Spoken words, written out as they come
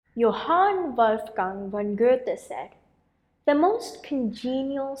Johann Wolfgang von Goethe said, "The most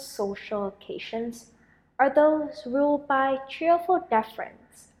congenial social occasions are those ruled by cheerful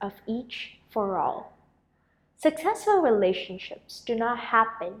deference of each for all." Successful relationships do not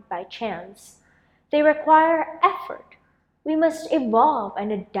happen by chance. They require effort. We must evolve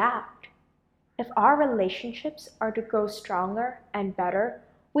and adapt. If our relationships are to grow stronger and better,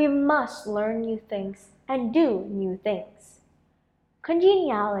 we must learn new things and do new things.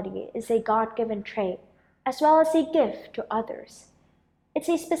 Congeniality is a God given trait as well as a gift to others. It's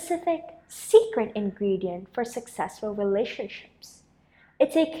a specific, secret ingredient for successful relationships.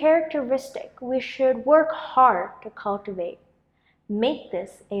 It's a characteristic we should work hard to cultivate. Make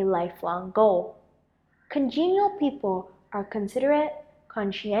this a lifelong goal. Congenial people are considerate,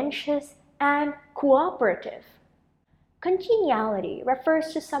 conscientious, and cooperative. Congeniality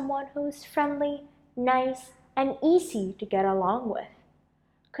refers to someone who is friendly, nice, and easy to get along with.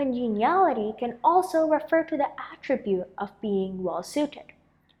 Congeniality can also refer to the attribute of being well suited,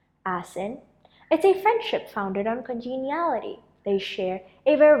 as in, it's a friendship founded on congeniality. They share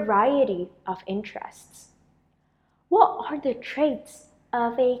a variety of interests. What are the traits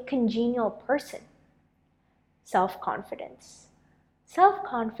of a congenial person? Self-confidence.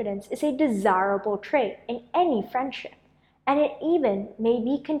 Self-confidence is a desirable trait in any friendship, and it even may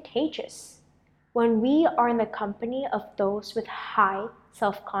be contagious. When we are in the company of those with high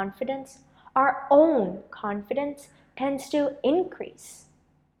self-confidence, our own confidence tends to increase.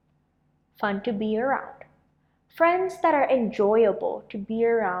 Fun to be around. Friends that are enjoyable to be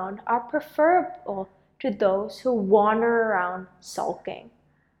around are preferable to those who wander around sulking.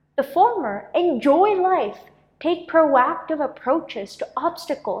 The former enjoy life, take proactive approaches to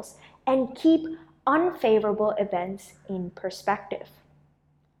obstacles, and keep unfavorable events in perspective.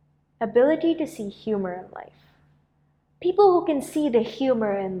 Ability to see humor in life. People who can see the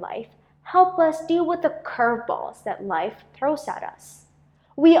humor in life help us deal with the curveballs that life throws at us.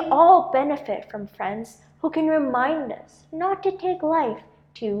 We all benefit from friends who can remind us not to take life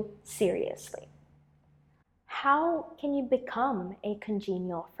too seriously. How can you become a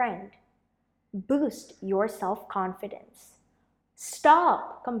congenial friend? Boost your self-confidence.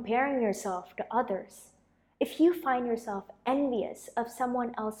 Stop comparing yourself to others. If you find yourself envious of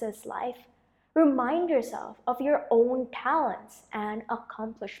someone else's life, remind yourself of your own talents and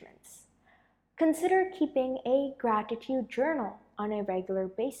accomplishments. Consider keeping a gratitude journal on a regular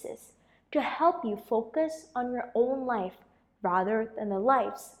basis to help you focus on your own life rather than the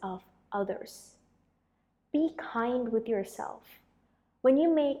lives of others. Be kind with yourself. When you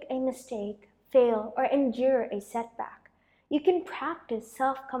make a mistake, fail, or endure a setback, you can practice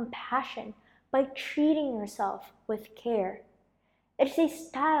self-compassion by treating yourself with care. It's a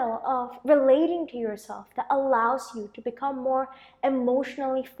style of relating to yourself that allows you to become more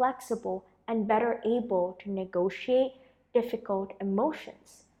emotionally flexible and better able to negotiate difficult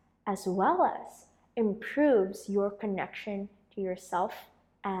emotions, as well as improves your connection to yourself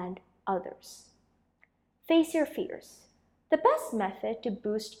and others. Face your fears. The best method to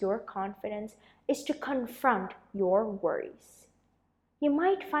boost your confidence is to confront your worries. You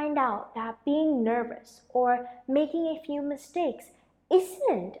might find out that being nervous or making a few mistakes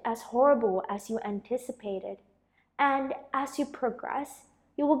isn't as horrible as you anticipated. And as you progress,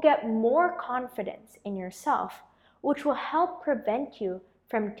 you will get more confidence in yourself, which will help prevent you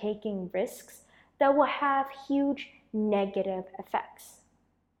from taking risks that will have huge negative effects.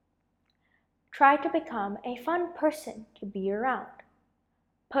 Try to become a fun person to be around.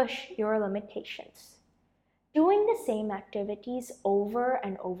 Push your limitations. Doing the same activities over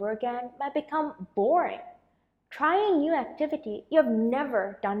and over again might become boring. Try a new activity you have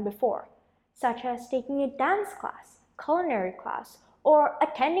never done before, such as taking a dance class, culinary class, or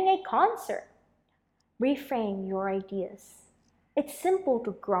attending a concert. Reframe your ideas. It's simple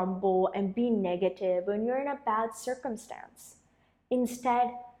to grumble and be negative when you're in a bad circumstance.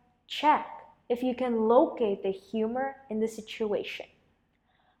 Instead, check if you can locate the humor in the situation.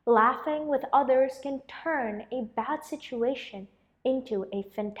 Laughing with others can turn a bad situation into a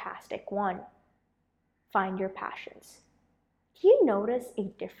fantastic one. Find your passions. Do you notice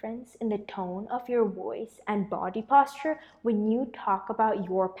a difference in the tone of your voice and body posture when you talk about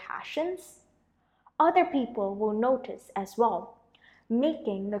your passions? Other people will notice as well,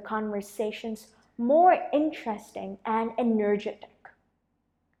 making the conversations more interesting and energetic.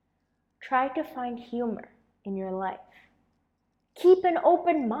 Try to find humor in your life. Keep an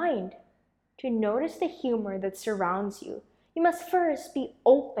open mind. To notice the humor that surrounds you, you must first be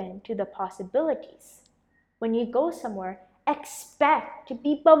open to the possibilities. When you go somewhere, expect to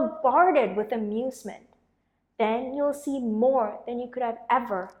be bombarded with amusement. Then you'll see more than you could have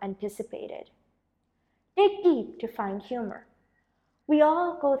ever anticipated. Dig deep to find humor. We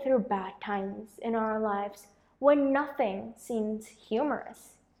all go through bad times in our lives when nothing seems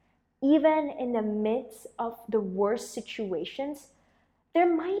humorous. Even in the midst of the worst situations,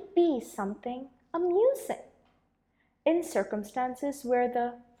 there might be something amusing. In circumstances where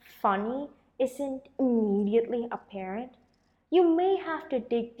the funny isn't immediately apparent, you may have to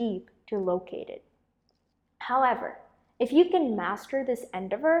dig deep to locate it. However, if you can master this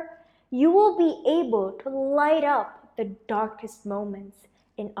endeavor, you will be able to light up the darkest moments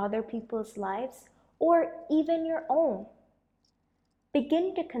in other people's lives or even your own.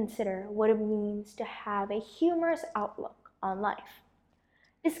 Begin to consider what it means to have a humorous outlook on life.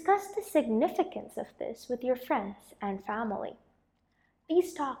 Discuss the significance of this with your friends and family.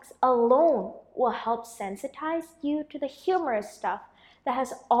 These talks alone will help sensitize you to the humorous stuff that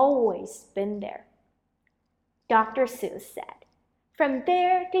has always been there. Dr. Seuss said, "From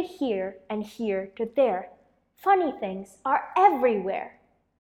there to here and here to there, funny things are everywhere."